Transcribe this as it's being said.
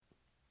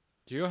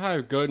Do you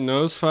have good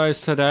news for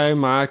us today,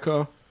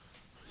 Michael?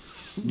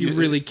 You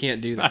really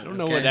can't do that. I don't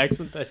know what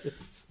accent that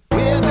is.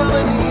 We're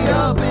gonna need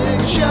a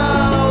big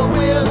show.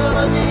 We're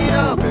gonna need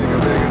a bigger.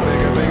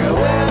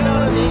 We're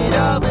gonna need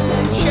a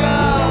big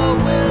show.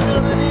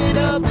 We're gonna need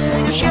a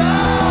big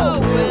show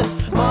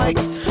with Mike,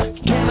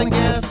 Kevin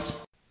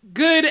guests.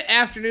 Good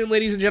afternoon,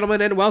 ladies and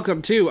gentlemen, and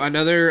welcome to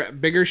another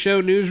Bigger Show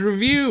News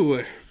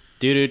Review.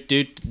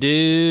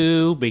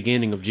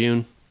 Beginning of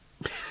June.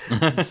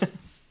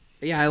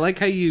 Yeah, I like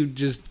how you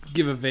just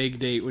give a vague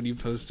date when you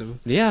post them.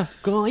 Yeah,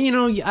 well, I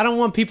don't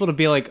want people to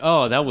be like,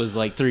 "Oh, that was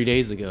like 3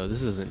 days ago.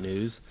 This isn't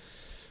news."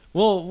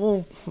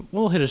 We'll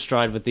hit a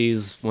stride with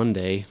these one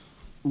day.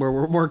 Where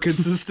we're more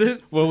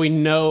consistent? Well, we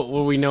know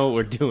what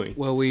we're doing.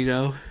 Well, we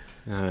know.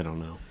 I don't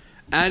know.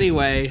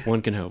 Anyway,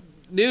 One can hope.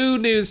 new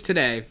news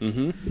today.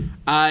 Mm-hmm.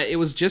 It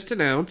was just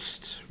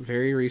announced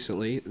very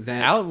recently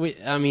that...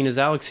 Is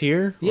Alex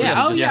here?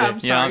 Yeah, Or is it I'm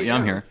just- sorry. Yeah,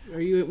 I'm here. Are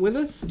you with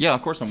us? Yeah,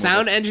 of course I'm Sound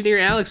with us. engineer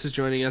Alex is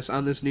joining us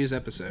on this news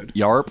episode.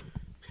 Yarp.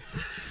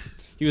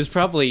 He was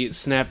probably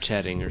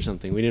Snapchatting or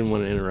something. We didn't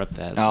want to interrupt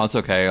that. No, it's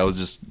okay. I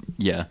was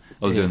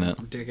doing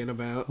that. Digging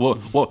about. We'll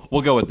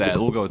go with that.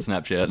 We'll go with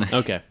Snapchat.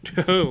 Okay.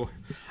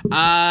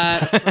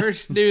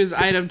 First news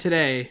item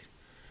today.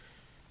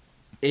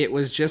 It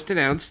was just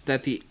announced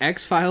that the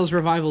X-Files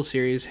revival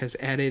series has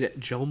added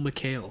Joel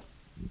McHale.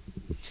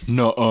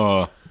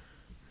 No,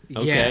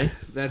 Okay. Yeah,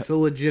 that's a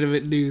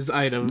legitimate news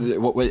item.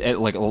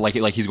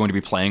 like he's going to be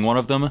playing one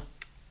of them.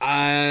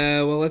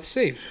 Well, let's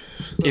see.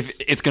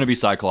 If it's going to be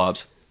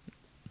Cyclops.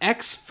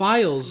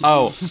 X-Files.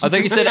 Oh, I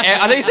think you said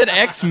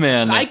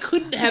X-Men. I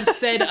couldn't have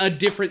said a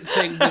different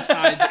thing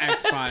besides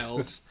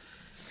X-Files.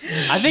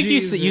 I think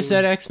you Jesus.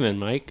 said X-Men,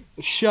 Mike.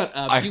 Shut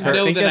up. I You heard-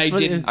 know think that I that's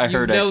what it- didn't. I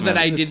heard You know X-Men.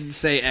 that I didn't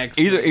say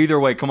X-Men. Either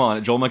way, come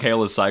on. Joel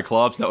McHale is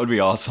Cyclops. That would be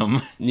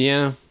awesome.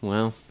 Yeah,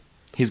 well.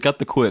 He's got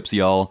the quips,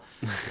 y'all.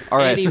 All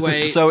right.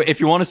 Anyway. So if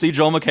you want to see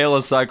Joel McHale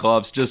as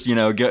Cyclops, just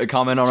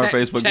comment on our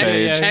Facebook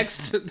page.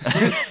 Text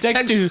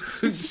Text to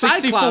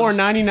Cyclops.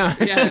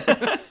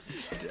 $64.99.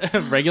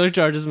 Yeah. Regular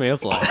charges may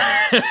apply.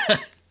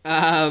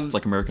 It's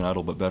like American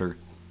Idol, but better.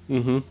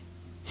 Mm-hmm.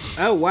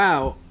 Oh,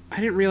 wow. I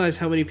didn't realize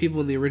how many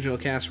people in the original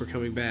cast were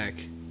coming back.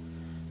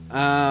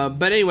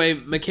 But anyway,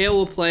 McHale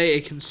will play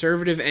a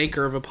conservative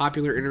anchor of a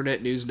popular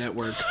internet news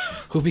network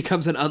who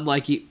becomes an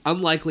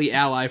unlikely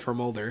ally for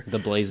Mulder. The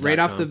Blaze. Right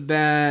off the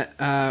bat...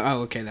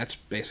 okay, that's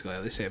basically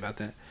all they say about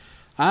that.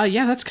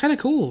 Yeah, that's kind of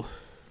cool.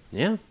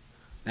 Yeah.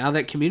 Now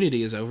that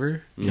Community is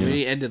over.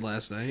 Community ended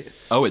last night.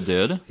 Oh, it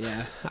did?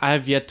 Yeah. I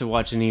have yet to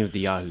watch any of the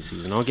Yahoo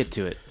season. I'll get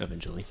to it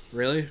eventually.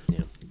 Really?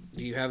 Yeah.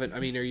 Do you have it? I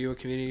mean, are you a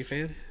Community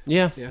fan?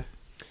 Yeah. Yeah.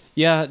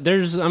 Yeah,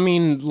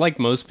 like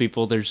most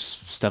people, there's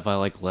stuff I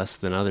like less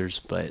than others,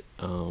 but,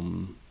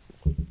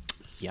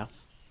 yeah,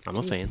 I'm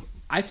a fan.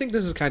 I think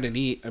this is kind of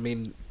neat. I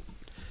mean,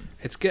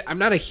 it's good. I'm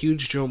not a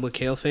huge Joel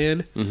McHale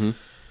fan, Mm-hmm.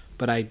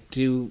 but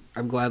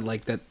I'm glad,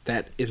 like,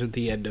 that isn't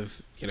the end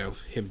of,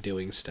 him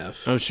doing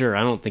stuff. Oh, sure.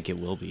 I don't think it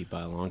will be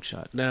by a long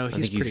shot. No, I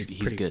he's think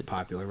pretty good.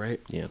 popular, right?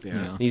 Yeah.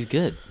 Yeah. He's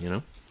good,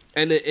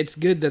 And it's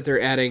good that they're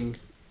adding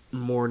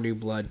more new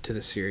blood to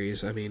the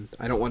series. I mean,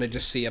 I don't want to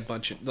just see a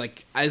bunch of,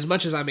 like, as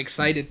much as I'm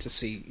excited to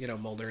see,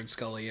 Mulder and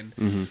Scully and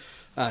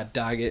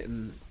Doggett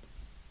and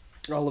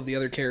all of the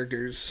other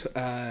characters.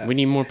 We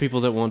need more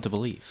people that want to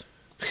believe.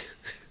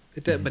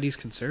 But he's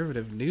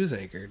conservative news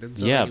anchor.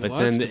 Yeah, but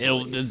then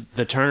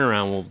the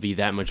turnaround will be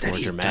that much more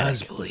dramatic.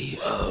 Does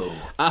believe.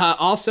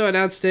 Also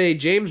announced today,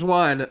 James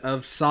Wan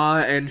of Saw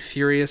and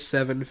Furious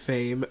 7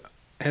 fame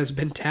has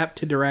been tapped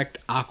to direct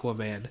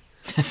Aquaman.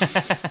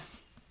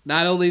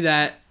 Not only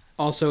that,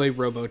 also a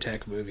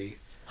Robotech movie.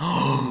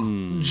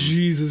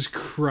 Jesus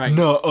Christ!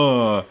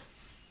 No,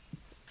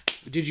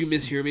 Did you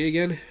mishear me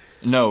again?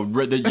 No,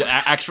 the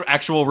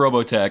actual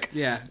Robotech.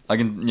 Yeah. I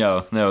can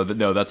no,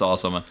 that's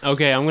awesome.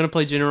 Okay, I'm going to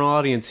play general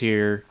audience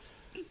here.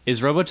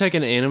 Is Robotech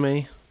an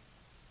anime?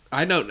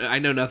 I know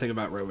nothing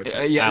about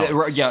Robotech.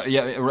 Alex.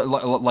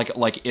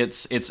 Like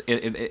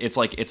it's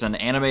like it's an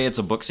anime, it's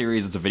a book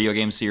series, it's a video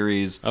game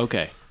series.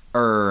 Okay.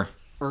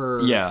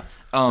 Yeah.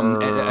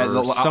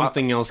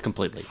 Something else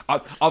completely.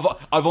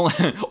 I've only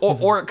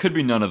or it could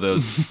be none of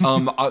those.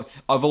 I've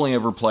only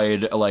ever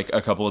played like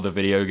a couple of the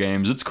video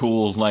games. It's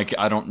cool. Like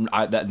I don't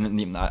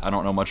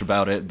know much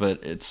about it,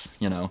 but it's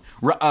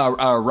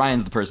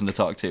Ryan's the person to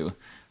talk to.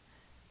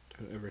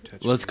 Don't ever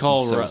touch Let's me.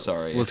 call. I'm so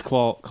sorry. Let's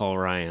call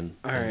Ryan.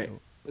 All right,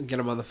 get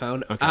him on the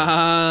phone. Okay.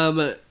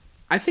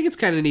 I think it's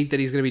kind of neat that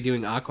he's going to be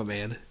doing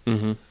Aquaman.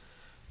 Mm-hmm.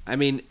 I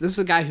mean, this is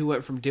a guy who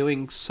went from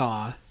doing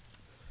Saw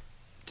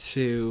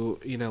to,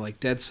 like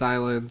Dead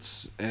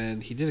Silence,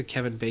 and he did a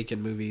Kevin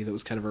Bacon movie that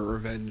was kind of a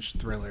revenge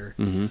thriller,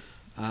 Mm-hmm.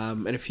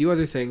 and a few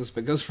other things,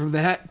 but goes from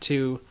that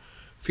to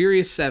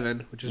Furious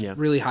 7, which is Yeah.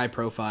 really high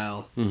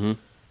profile, Mm-hmm.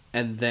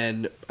 and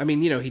then, I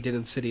mean, he did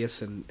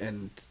Insidious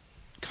and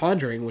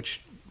Conjuring,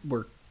 which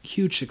were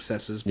huge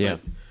successes, but Yeah.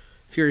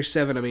 Furious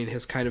 7, I mean,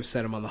 has kind of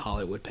set him on the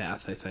Hollywood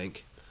path, I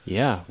think.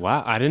 Yeah.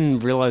 Wow. I didn't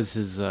realize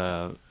his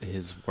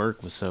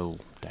work was so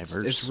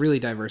diverse. It's really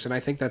diverse, and I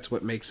think that's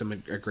what makes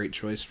him a great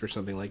choice for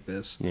something like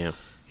this. Yeah.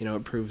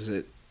 it proves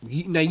it.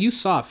 Now you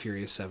saw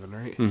Furious 7,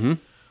 right? Mm-hmm.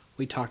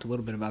 We talked a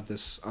little bit about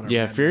this on our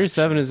Yeah, Mad Furious Max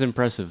 7 show. is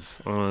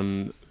impressive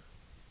on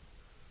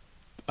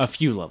a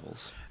few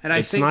levels. And I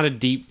it's think not a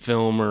deep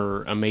film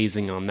or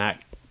amazing on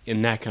that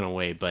in that kind of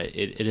way, but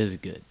it is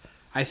good.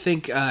 I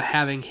think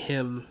having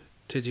him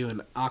to do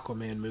an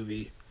Aquaman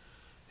movie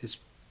is,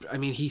 I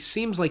mean, he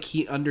seems like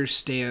he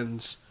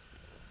understands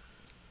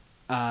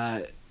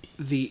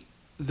the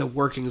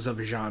workings of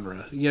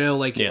genre.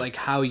 Like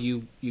how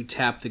you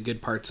tap the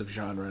good parts of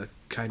genre.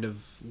 Kind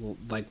of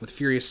like with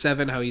Furious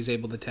 7, how he's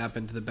able to tap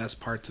into the best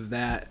parts of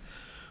that.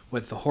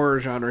 With the horror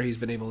genre, he's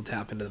been able to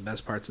tap into the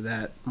best parts of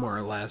that, more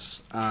or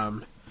less.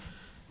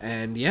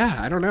 And yeah,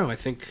 I don't know. I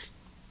think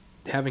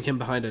having him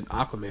behind an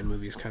Aquaman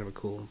movie is kind of a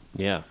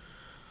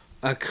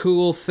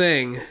cool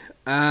thing.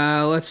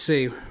 Let's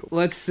see.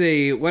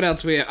 What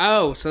else we have?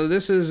 Oh, so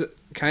this is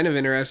kind of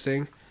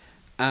interesting.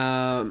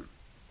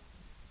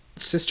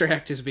 Sister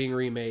Act is being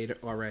remade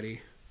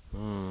already.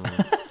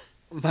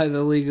 By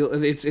the legal,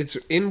 it's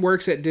in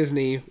works at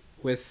Disney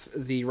with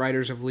the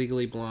writers of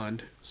Legally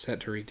Blonde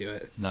set to redo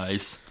it.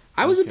 Nice.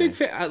 I was a big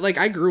fan. Like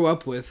I grew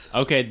up with.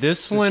 Okay,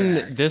 this Sister one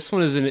Act.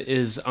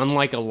 is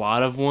unlike a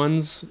lot of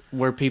ones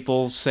where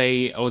people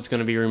say, "Oh, it's going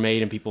to be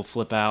remade," and people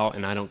flip out,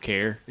 and I don't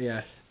care.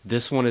 Yeah.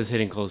 This one is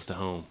hitting close to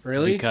home.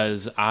 Really?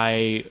 Because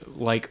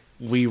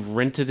we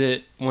rented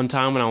it one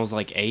time when I was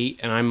like 8,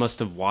 and I must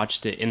have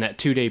watched it in that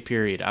 2-day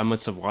period. I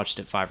must have watched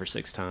it 5 or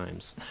 6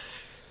 times.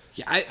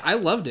 Yeah, I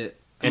loved it.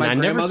 And My I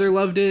never grandmother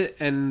loved it,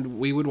 and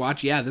we would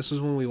watch. Yeah, this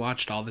was when we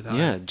watched all the time.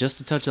 Yeah,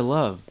 just a touch of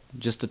love.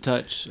 Just a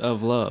touch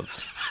of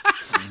love.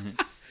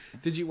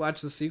 Did you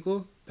watch the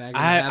sequel? Bag of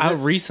I Habit?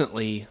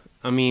 recently,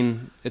 I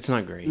mean, it's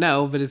not great.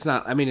 No, but it's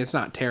not. I mean, it's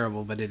not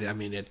terrible, but it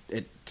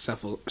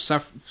suffles.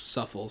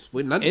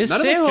 None It's of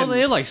us well, can.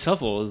 they like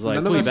Suffle. It's like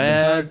None of pretty us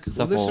bad. can talk.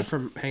 Well, this Suffle. is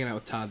from hanging out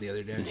with Todd the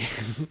other day.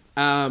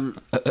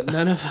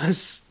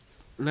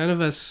 None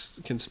of us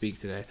can speak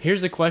today.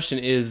 Here's the question: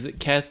 is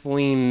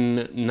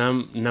Kathleen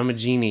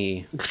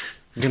Namagini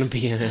gonna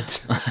be in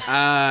it?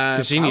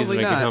 Because she needs to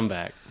make a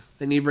comeback.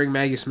 They need to bring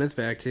Maggie Smith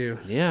back too.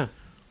 Yeah.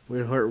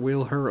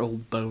 Wheel her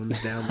old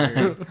bones down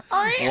there.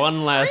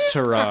 One last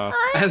hurrah.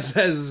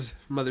 as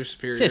Mother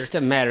Superior. Sister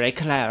Mary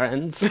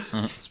Clarence.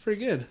 It's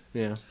pretty good.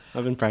 Yeah,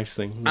 I've been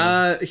practicing.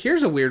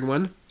 Here's a weird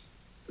one.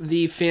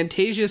 The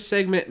Fantasia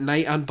segment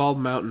Night on Bald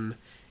Mountain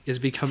is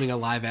becoming a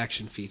live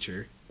action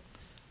feature.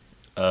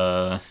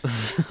 So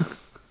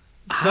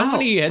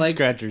many head Like,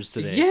 scratchers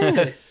today.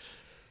 Yeah.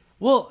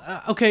 Well,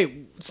 okay,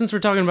 since we're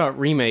talking about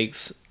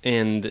remakes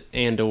and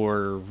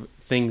or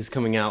things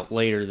coming out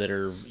later that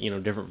are,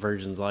 different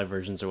versions, live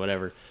versions or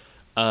whatever.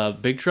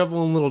 Big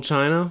Trouble in Little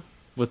China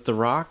with The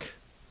Rock.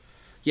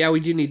 Yeah, we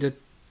do need to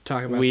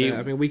talk about We- that.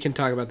 I mean, we can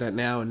talk about that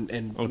now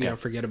and Okay.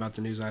 forget about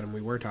the news item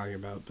we were talking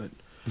about, but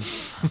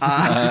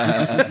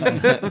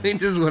I mean,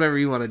 just whatever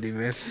you want to do,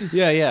 man.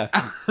 Yeah.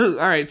 All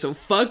right, so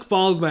fuck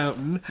Bald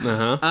Mountain.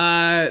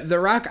 Uh-huh. The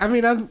Rock. I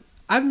mean, I'm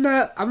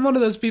one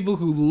of those people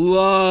who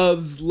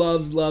loves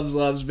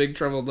Big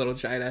Trouble in Little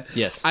China.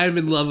 Yes. I am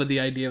in love with the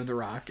idea of The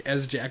Rock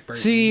as Jack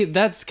Burton. See,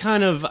 that's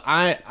kind of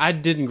I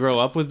didn't grow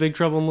up with Big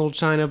Trouble in Little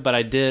China, but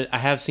I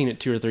have seen it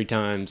 2 or 3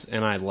 times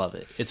and I love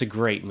it. It's a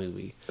great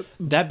movie.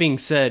 That being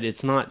said,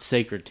 it's not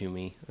sacred to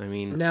me. I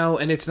mean, No,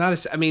 and it's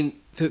not. I mean,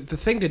 the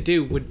thing to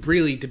do would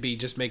really to be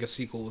just make a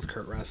sequel with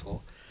Kurt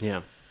Russell.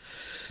 yeah.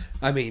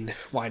 I mean,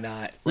 why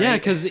not? Yeah,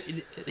 right? cuz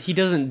he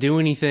doesn't do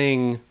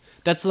anything.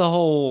 That's the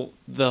whole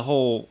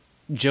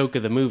joke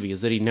of the movie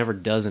is that he never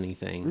does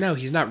anything. No,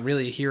 he's not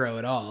really a hero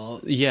at all.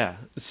 Yeah.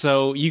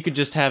 So you could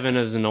just have him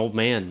as an old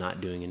man not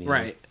doing anything.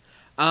 Right.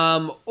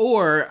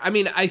 Or, I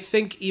mean, I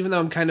think even though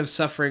I'm kind of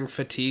suffering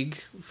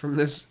fatigue from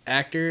this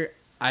actor,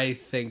 I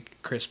think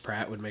Chris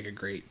Pratt would make a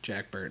great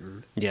Jack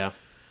Burton. Yeah.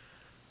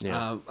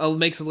 Yeah. It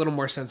makes a little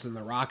more sense than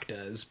The Rock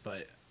does,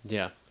 but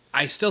yeah.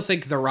 I still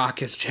think The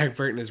Rock as Jack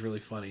Burton is really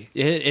funny.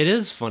 It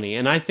is funny,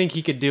 and I think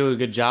he could do a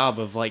good job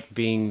of like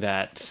being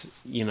that,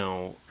 the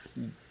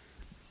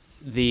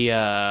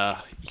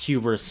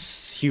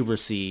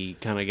hubrisy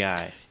kind of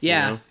guy.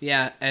 Yeah,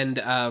 yeah, and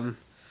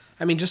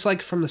I mean, just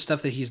like from the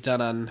stuff that he's done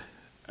on,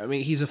 I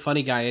mean, he's a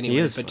funny guy anyway,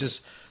 is but funny.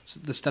 just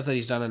the stuff that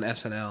he's done on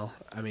SNL,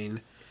 I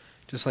mean,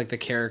 just like the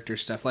character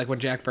stuff, like when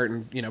Jack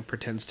Burton,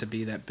 pretends to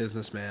be that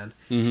businessman.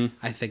 Mm-hmm.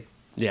 I think,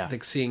 Yeah.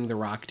 seeing The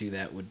Rock do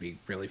that would be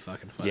really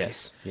fucking funny.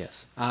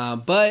 Yes.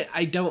 But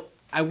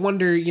I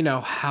wonder,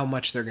 how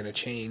much they're going to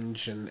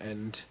change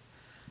and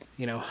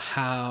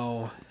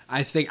how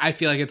I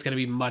feel like it's going to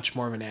be much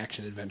more of an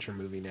action adventure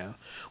movie now,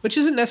 which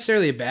isn't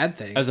necessarily a bad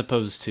thing. As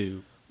opposed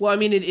to Well, I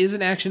mean, it is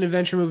an action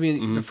adventure movie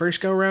the first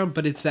go around,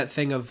 but it's that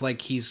thing of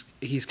like he's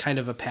kind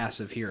of a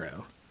passive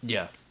hero.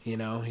 yeah.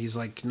 He's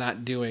like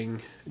not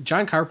doing.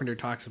 John Carpenter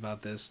talks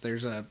about this.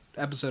 There's a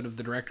episode of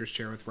The Director's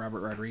Chair with Robert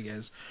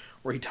Rodriguez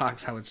where he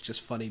talks how it's just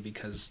funny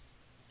because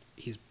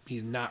he's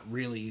not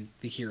really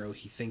the hero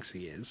he thinks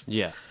he is.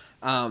 Yeah.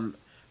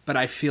 But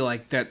I feel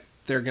like that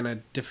they're gonna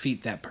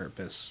defeat that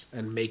purpose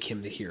and make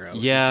him the hero.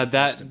 Yeah, he's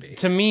supposed that be.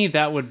 to me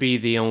that would be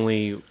the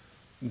only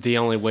the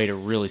only way to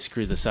really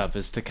screw this up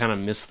is to kind of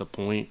miss the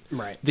point.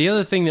 Right. The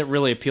other thing that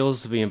really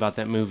appeals to me about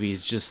that movie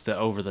is just the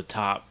over the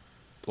top,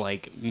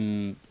 like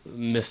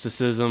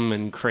mysticism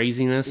and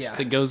craziness Yeah.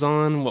 that goes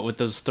on. What with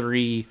those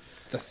three,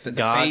 The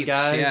God fates,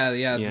 guys?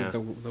 yeah. Yeah.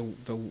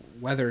 The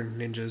weather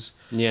ninjas,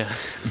 yeah,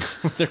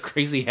 with their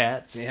crazy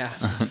hats. yeah,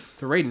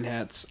 the Raiden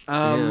hats.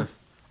 Yeah.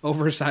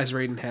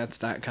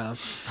 Oversizeraidenhats.com.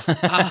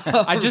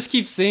 I just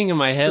keep seeing in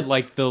my head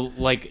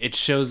it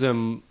shows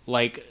him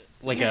like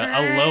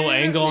a low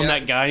angle on Yeah.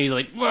 that guy, and he's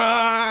like, "Wah!"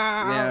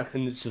 Yeah.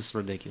 and it's just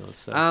ridiculous.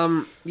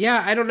 So.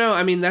 Yeah, I don't know.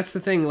 I mean, that's the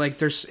thing.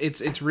 Like,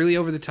 it's really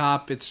over the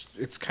top. It's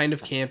kind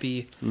of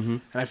campy,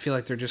 and I feel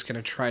like they're just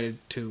gonna try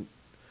to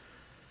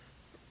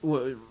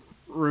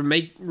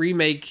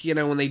remake. You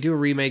know, when they do a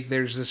remake,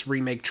 there's this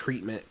remake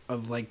treatment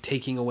of like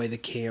taking away the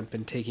camp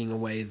and taking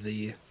away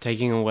the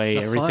Taking away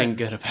the everything fun.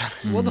 good about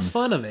it. well, the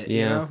fun of it.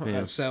 Yeah, you know?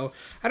 yeah. So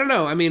I don't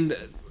know. I mean,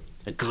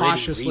 A gritty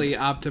cautiously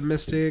remake.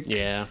 optimistic.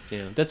 Yeah,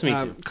 that's me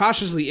too.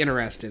 Cautiously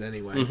interested,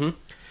 anyway.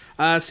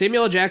 Mm-hmm.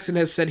 Samuel L. Jackson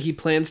has said he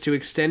plans to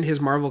extend his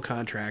Marvel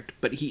contract,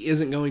 but he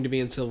isn't going to be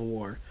in Civil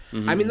War.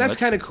 Mm-hmm. I mean, that's That's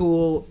kind of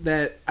cool.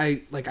 That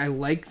I like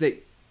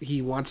that he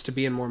wants to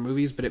be in more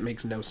movies, but it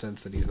makes no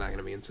sense that he's not going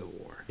to be in Civil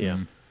War. Yeah.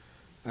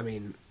 I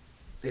mean,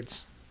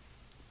 it's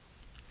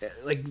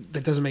like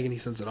that doesn't make any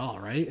sense at all,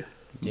 right?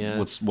 Yeah.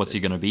 What's he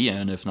gonna be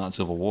in if not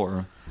Civil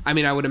War? I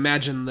mean, I would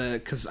imagine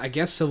because I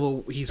guess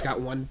he's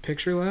got one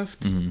picture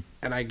left, and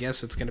I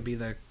guess it's going to be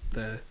the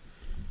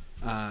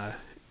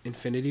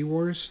Infinity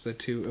Wars, the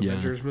two Yeah.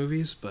 Avengers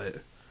movies,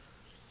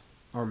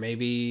 or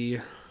maybe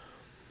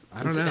I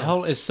don't Is- know.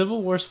 hell, is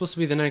Civil War supposed to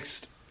be the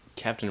next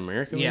Captain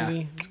America Yeah.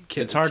 movie?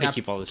 It's hard to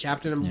keep all this.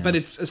 Captain, Yeah. but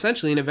it's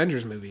essentially an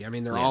Avengers movie. I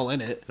mean, they're Yeah. all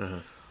in it, Uh-huh.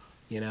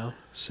 you know.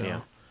 So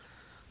Yeah.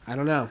 I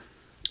don't know,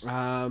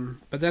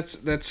 but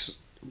that's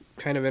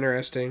kind of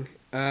interesting.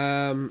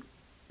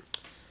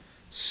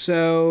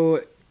 So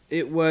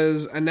it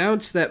was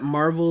announced that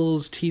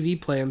Marvel's TV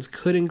plans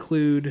could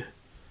include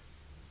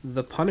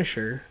The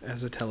Punisher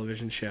as a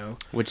television show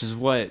Which is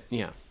what?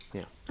 Yeah.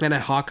 and a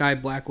Hawkeye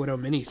Black Widow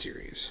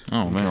miniseries.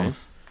 Oh man, Okay.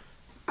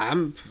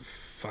 I'm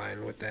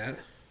fine with that.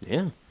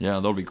 Yeah. yeah,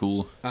 that'll be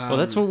cool. Well,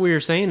 that's what we were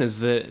saying is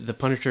that the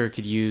Punisher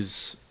could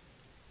use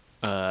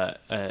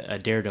a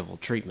Daredevil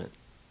treatment.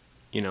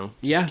 You know,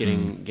 just Yeah.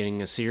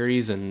 getting a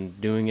series and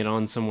doing it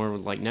on somewhere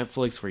like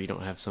Netflix where you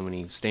don't have so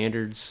many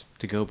standards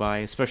to go by.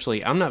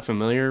 Especially, I'm not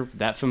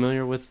that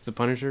familiar with the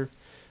Punisher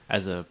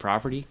as a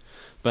property,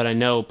 but I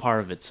know part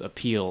of its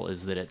appeal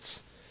is that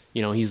it's,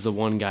 you know, he's the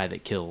one guy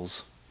that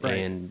kills, Right.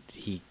 and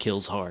he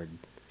kills hard.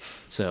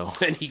 So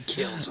And he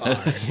kills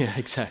hard. yeah,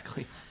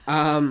 exactly.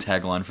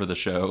 Tagline for the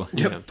show.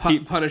 Yep,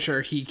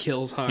 Punisher, he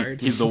kills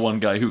hard. He's the one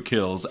guy who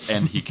kills,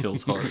 and he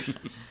kills hard.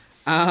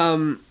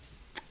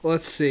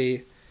 Let's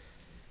see.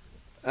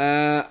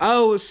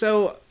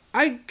 So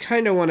I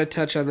kind of want to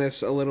touch on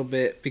this a little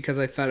bit because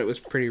I thought it was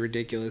pretty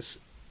ridiculous.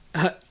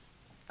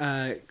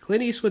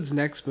 Clint Eastwood's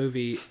next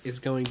movie is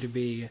going to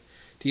be.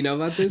 Do you know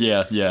about this?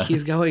 Yeah.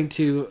 He's going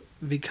to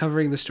be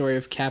covering the story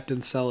of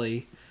Captain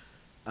Sully,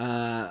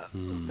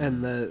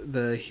 and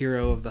the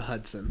hero of the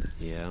Hudson.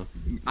 Yeah.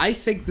 I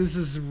think this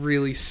is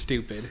really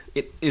stupid.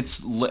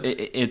 It's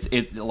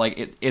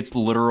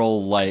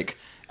literal like.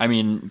 I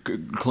mean,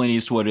 Clint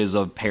Eastwood is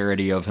a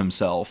parody of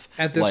himself.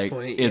 At this like,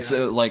 point, it's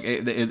yeah.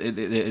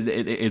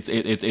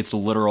 it's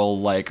literal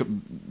like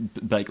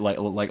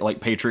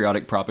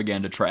patriotic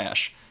propaganda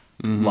trash.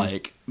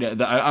 Like,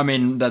 I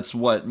mean, that's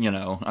what you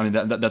know. I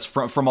mean, that's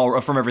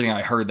from everything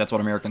I heard. That's what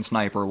American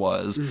Sniper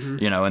was.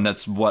 You know, and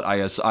that's what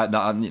that's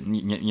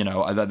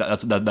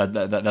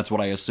what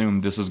I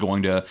assume this is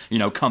going to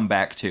come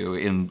back to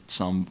in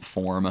some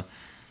form.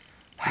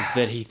 Is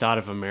that he thought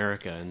of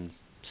America and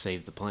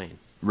saved the plane.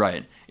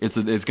 Right. It's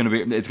gonna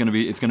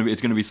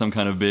be some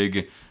kind of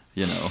big,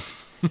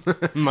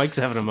 Mike's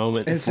having a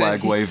moment. It's Flag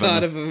that he waving.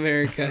 thought of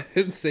America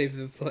and saved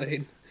the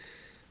plane.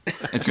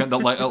 it's gonna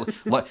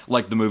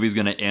like the movie's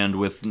gonna end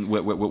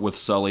with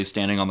Sully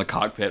standing on the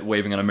cockpit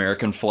waving an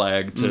American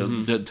flag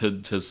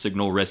to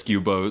signal rescue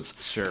boats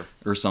Sure.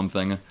 or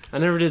something. I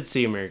never did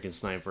see American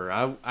Sniper.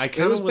 I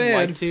kind was of would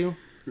bad. like to.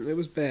 It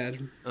was bad.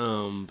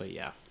 But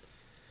yeah.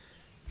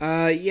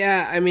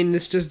 Yeah, I mean,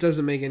 this just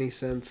doesn't make any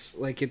sense.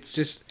 Like, it's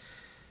just...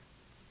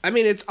 I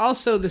mean, it's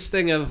also this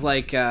thing of,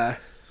 like, the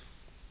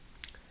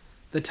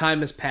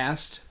time has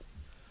passed.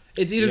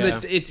 It's either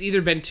Yeah. it's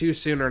either been too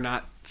soon or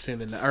not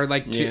soon enough. Or,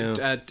 like,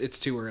 Yeah. it's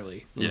too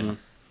early. Yeah.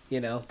 You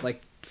know,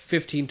 like,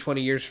 15,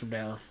 20 years from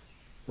now,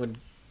 when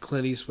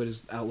Clint Eastwood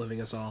is outliving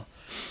us all,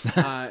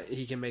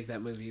 he can make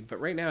that movie. But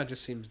right now, it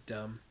just seems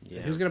dumb. Yeah.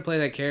 And who's going to play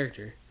that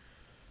character?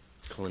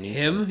 Clint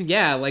Eastwood. Him?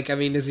 Yeah, like, I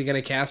mean, is he going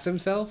to cast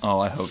himself? Oh,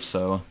 I hope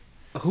so.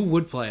 Who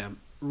would play him?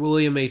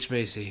 William H.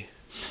 Macy.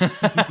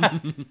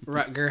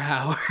 Rutger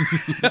Hauer.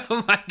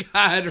 Oh my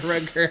god,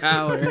 Rutger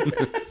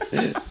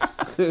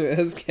Hauer.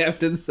 As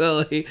Captain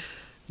Sully.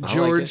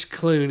 George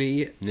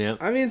Clooney. Yeah.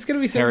 I mean, it's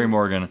going to be... Harry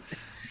Morgan.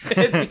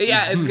 It's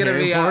going to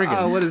Harry be...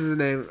 Morgan. what is his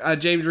name?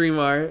 James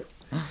Remar.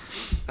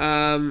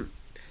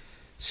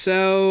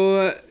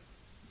 So...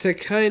 to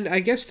kind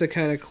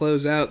of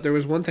close out, there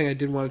was one thing I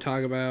did want to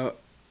talk about.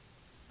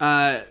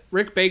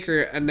 Rick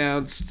Baker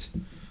announced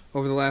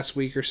over the last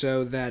week or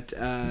so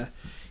that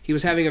he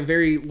was having a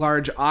very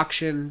large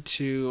auction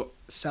to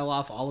sell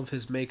off all of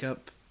his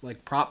makeup,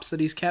 like props that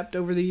he's kept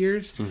over the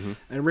years. Mhm.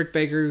 And Rick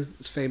Baker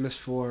is famous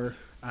for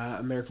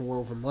American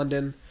Werewolf in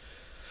London,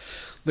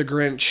 The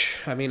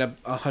Grinch, I mean,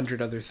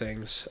 100 other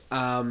things.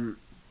 And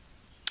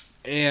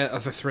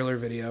of a Thriller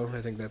video,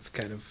 I think that's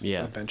kind of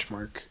a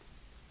benchmark.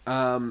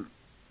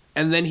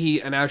 And then he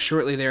announced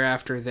shortly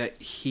thereafter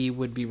that he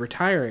would be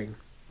retiring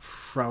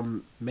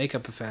from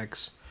makeup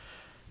effects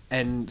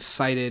and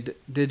cited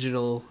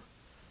digital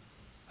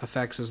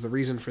effects as the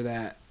reason for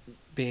that,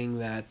 being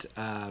that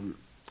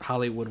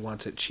Hollywood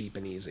wants it cheap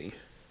and easy.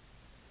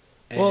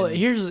 Well,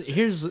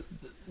 here's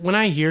when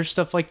I hear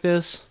stuff like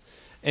this,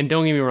 and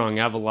don't get me wrong,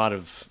 I have a lot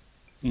of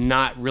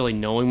not really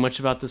knowing much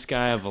about this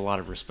guy. I have a lot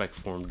of respect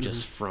for him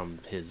just from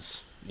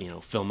his,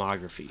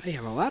 filmography. I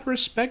have a lot of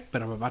respect,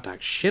 but I'm about to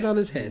shit on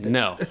his head.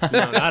 No,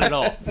 not at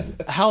all.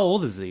 How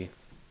old is he?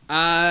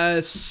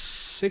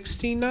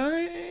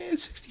 69,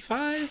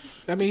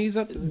 65. I mean, he's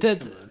up.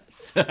 That's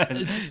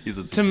He's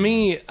a- to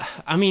me.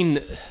 I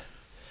mean,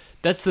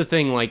 that's the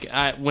thing. Like,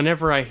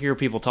 whenever I hear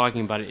people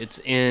talking about it, it's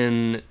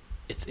in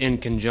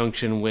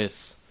conjunction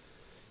with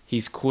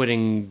he's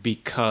quitting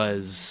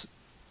because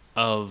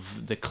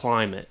of the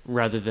climate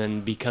rather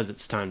than because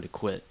it's time to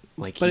quit.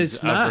 Like, But he's it's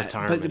of not.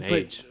 retirement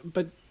age.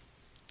 But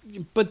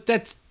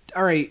that's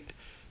all right.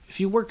 If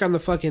you work on the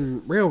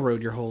fucking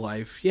railroad your whole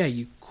life, yeah,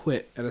 you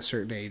quit at a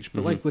certain age.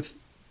 But like with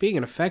being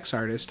an effects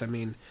artist, I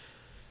mean,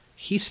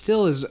 he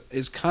still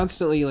is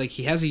constantly, like,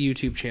 he has a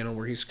YouTube channel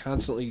where he's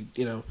constantly,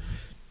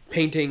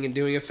 painting and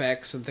doing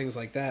effects and things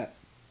like that.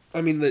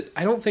 I mean,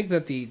 I don't think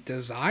that the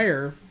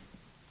desire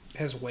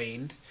has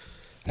waned.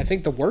 I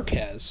think the work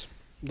has,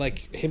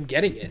 like him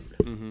getting it.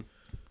 Mhm.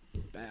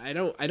 I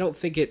don't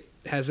think it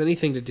has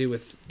anything to do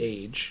with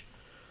age.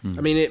 I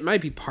mean, it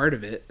might be part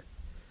of it,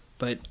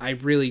 but I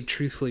really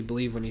truthfully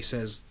believe when he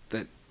says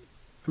that.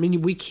 I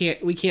mean, we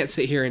can't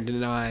sit here and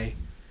deny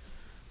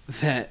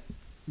that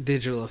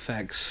digital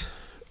effects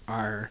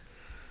are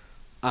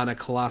on a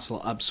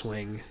colossal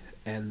upswing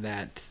and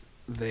that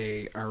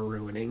they are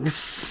ruining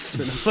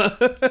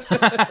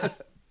cinema.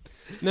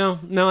 No,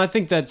 I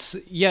think that's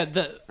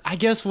I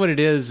guess what it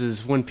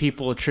is when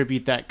people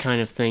attribute that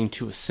kind of thing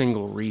to a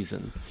single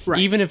reason. Right.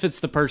 Even if it's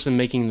the person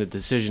making the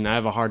decision, I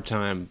have a hard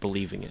time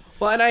believing it.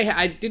 Well, and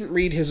I didn't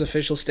read his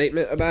official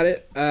statement about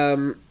it,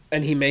 and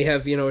he may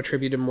have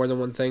attributed more than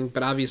one thing,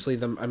 but obviously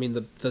the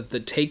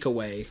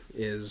takeaway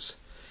is,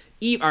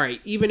 all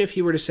right. Even if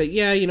he were to say,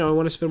 yeah, I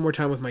want to spend more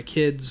time with my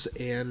kids,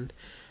 and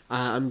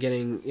I'm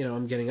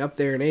getting up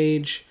there in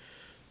age,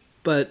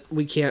 but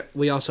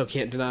we also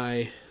can't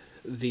deny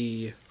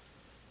the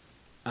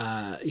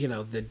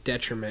the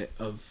detriment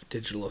of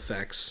digital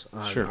effects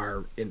on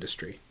our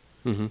industry.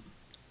 Mm-hmm.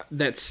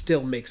 That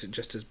still makes it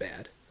just as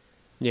bad.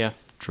 Yeah.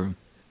 True.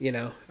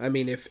 I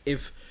mean, if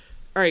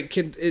all right,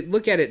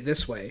 look at it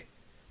this way: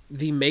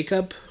 the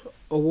makeup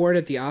award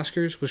at the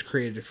Oscars was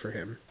created for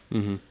him.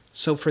 Mm-hmm.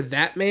 So for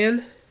that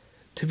man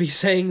to be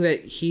saying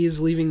that he is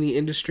leaving the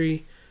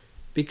industry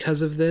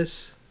because of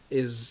this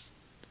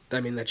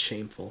that's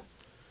shameful.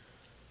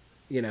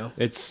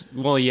 It's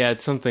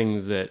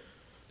something that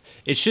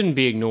it shouldn't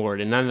be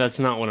ignored, and that's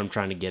not what I'm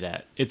trying to get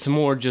at. It's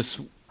more just,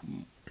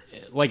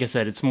 like I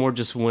said, it's more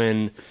just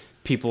when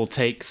people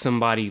take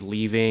somebody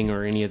leaving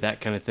or any of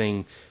that kind of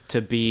thing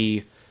to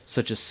be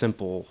such a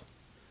simple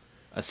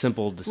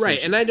decision.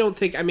 Right, and I don't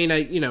think. I mean,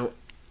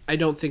 I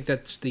don't think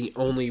that's the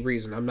only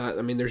reason.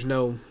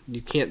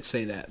 You can't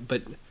say that,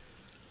 but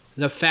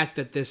the fact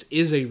that this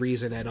is a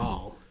reason at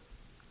all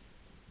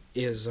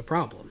is a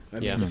problem.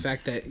 I mean, the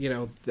fact that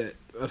that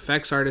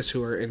effects artists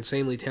who are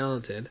insanely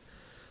talented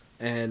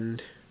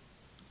and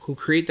who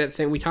create that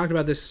thing. We talked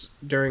about this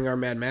during our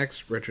Mad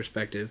Max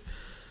retrospective.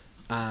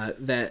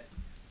 That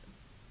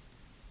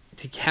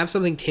to have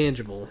something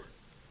tangible,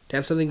 to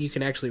have something you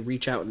can actually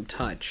reach out and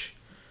touch,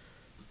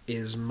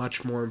 is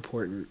much more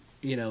important,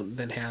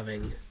 than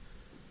having,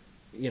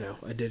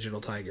 a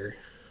digital tiger,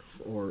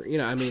 or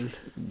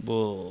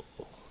Well,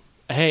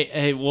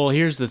 hey. Well,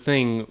 here's the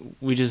thing.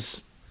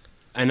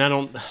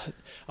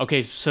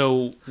 Okay,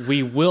 so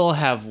we will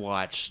have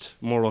watched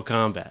Mortal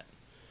Kombat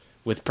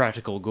with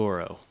Practical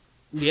Goro.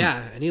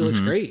 Yeah, and he looks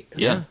great.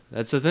 Yeah,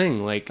 that's the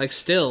thing.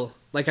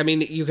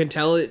 You can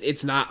tell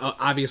it's not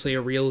obviously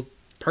a real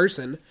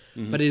person,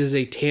 but it is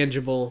a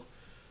tangible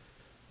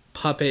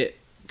puppet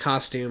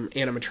costume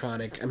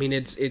animatronic. I mean,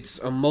 it's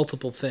a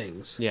multiple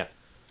things. Yeah,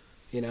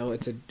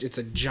 it's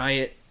a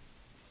giant.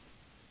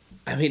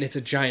 I mean, it's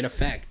a giant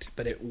effect,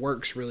 but it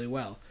works really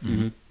well.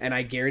 Mm-hmm. And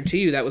I guarantee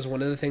you that was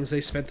one of the things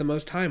they spent the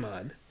most time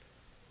on.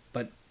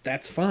 But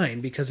that's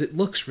fine because it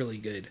looks really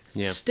good.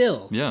 Yeah.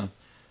 Still. Yeah.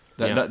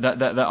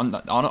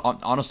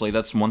 Honestly,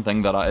 that's one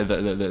thing that I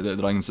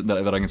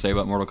can say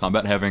about Mortal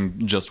Kombat,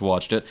 having just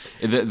watched it.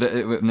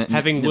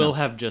 Having will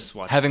have just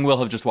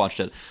watched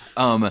it.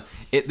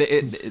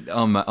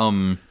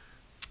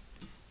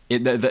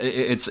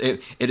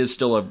 it is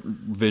still a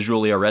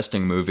visually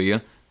arresting movie.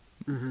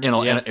 In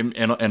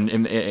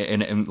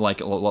like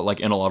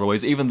in a lot of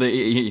ways, even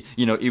the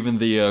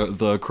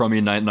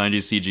crummy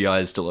 90s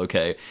CGI is still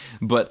okay.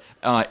 But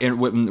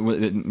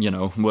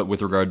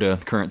with regard to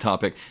current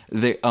topic,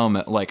 there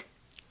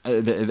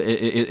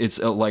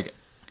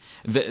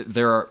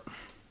are.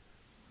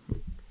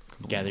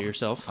 Gather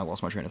yourself. I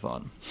lost my train of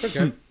thought.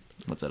 Okay.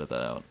 Let's edit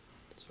that out.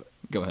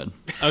 Go ahead.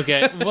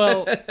 Okay,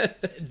 well,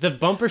 the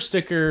bumper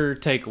sticker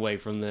takeaway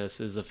from this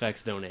is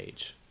effects don't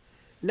age.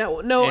 No.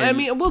 And- I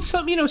mean, well,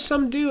 some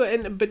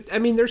do, but I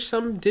mean, there's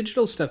some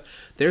digital stuff.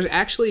 There's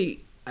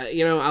actually,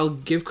 I'll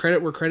give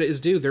credit where credit is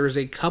due. There is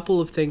a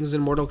couple of things in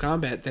Mortal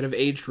Kombat that have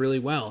aged really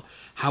well.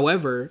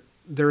 However,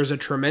 there is a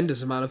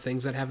tremendous amount of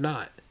things that have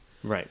not.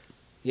 Right.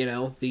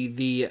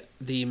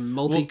 The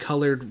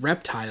multicolored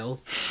reptile.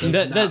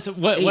 That's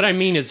what I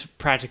mean is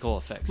practical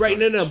effects. Right.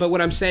 don't No. age. But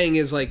what I'm saying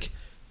is like,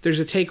 there's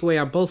a takeaway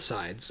on both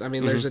sides. I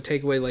mean, there's Mm-hmm. a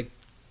takeaway like,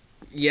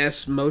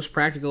 yes, most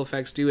practical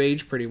effects do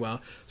age pretty well.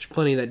 There's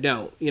plenty that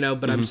don't, but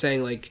Mm-hmm. I'm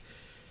saying like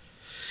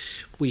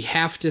we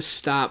have to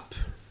stop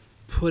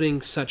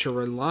putting such a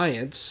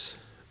reliance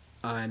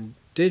on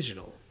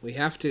digital. We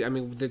have to. I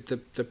mean,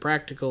 the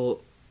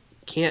practical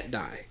can't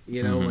die.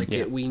 Yeah.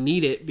 We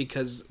need it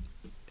because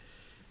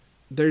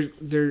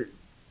an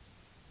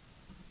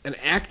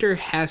actor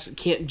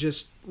can't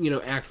just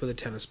act with a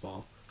tennis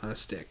ball on a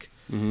stick.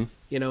 Mhm.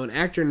 An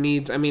actor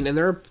needs. I mean, and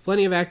there are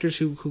plenty of actors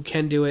who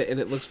can do it, and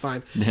it looks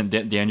fine.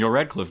 Daniel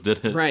Radcliffe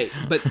did it. Right,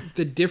 but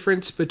the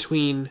difference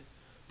between,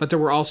 but there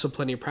were also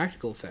plenty of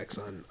practical effects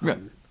on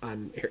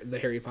the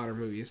Harry Potter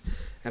movies,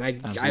 and I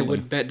Absolutely.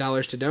 would bet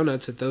dollars to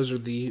donuts that those are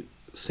the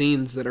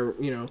scenes that are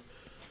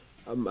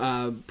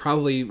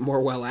probably more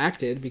well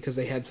acted because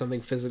they had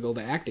something physical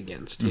to act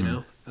against.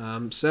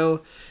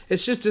 So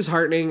it's just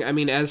disheartening. I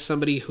mean, as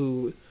somebody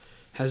who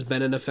has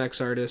been an effects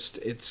artist,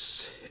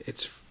 it's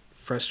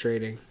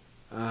frustrating.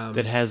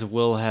 That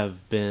will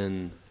have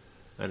been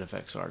an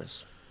effects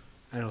artist.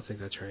 I don't think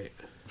that's right.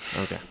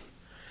 Okay.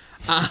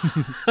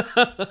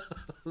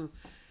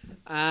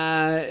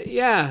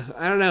 Yeah,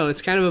 I don't know.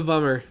 It's kind of a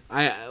bummer.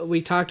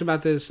 We talked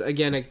about this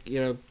again.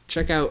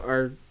 Check out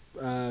our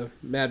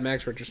Mad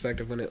Max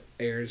retrospective when it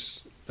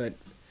airs. But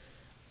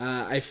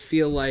I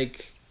feel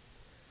like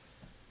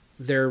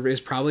there is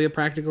probably a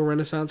practical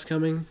renaissance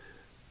coming.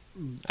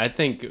 I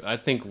think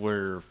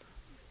we're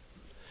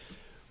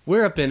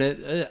up in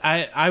it.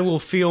 I will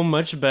feel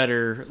much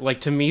better.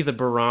 Like, to me, the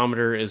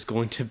barometer is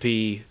going to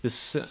be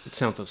this. It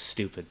sounds so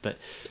stupid, but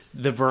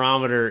the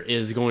barometer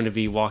is going to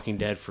be Walking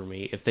Dead for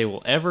me. If they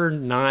will ever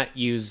not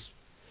use,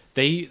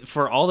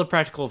 for all the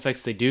practical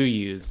effects they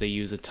use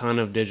a ton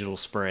of digital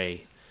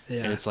spray,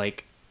 Yeah. and it's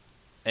like,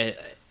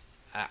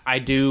 I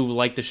do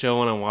like the show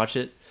when I watch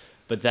it,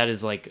 but that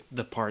is like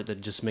the part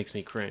that just makes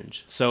me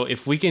cringe. So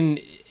if we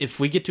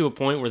get to a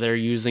point where they're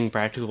using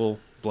practical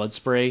blood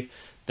spray,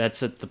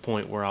 that's at the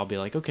point where I'll be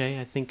like, okay,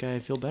 I think I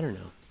feel better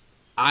now.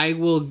 I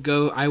will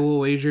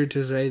wager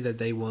to say that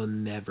they will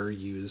never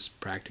use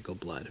practical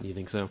blood. You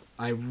think so?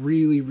 I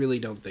really, really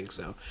don't think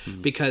so.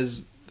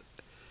 Because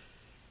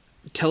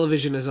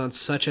television is on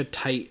such a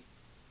tight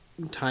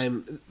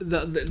time.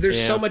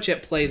 There's so much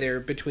at play there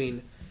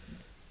between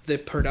the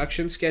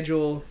production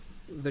schedule,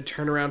 the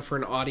turnaround for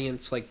an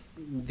audience, like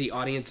the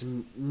audience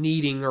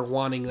needing or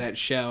wanting that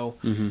show.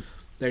 Mm-hmm.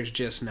 There's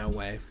just no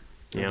way.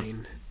 Yeah. I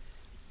mean,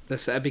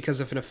 because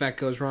if an effect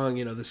goes wrong,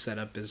 the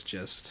setup is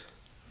just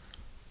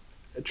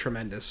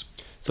tremendous.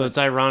 So it's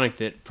ironic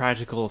that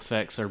practical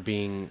effects are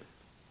being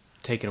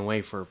taken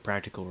away for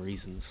practical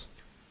reasons.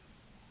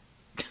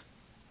 Can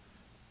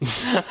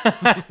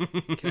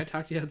I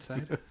talk to you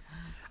outside?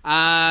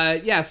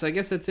 So I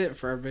guess that's it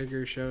for our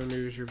Bigger Show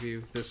News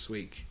Review this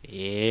week.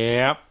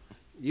 Yep.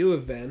 You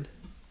have been.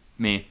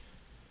 Me.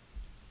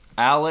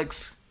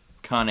 Alex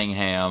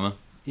Cunningham.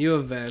 You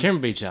have been.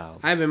 Kimberly Child.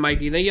 I've been Mike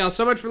D. Thank you all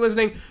so much for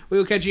listening. We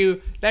will catch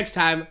you next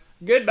time.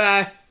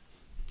 Goodbye.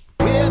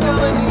 We're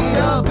gonna need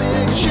a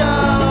big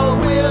show.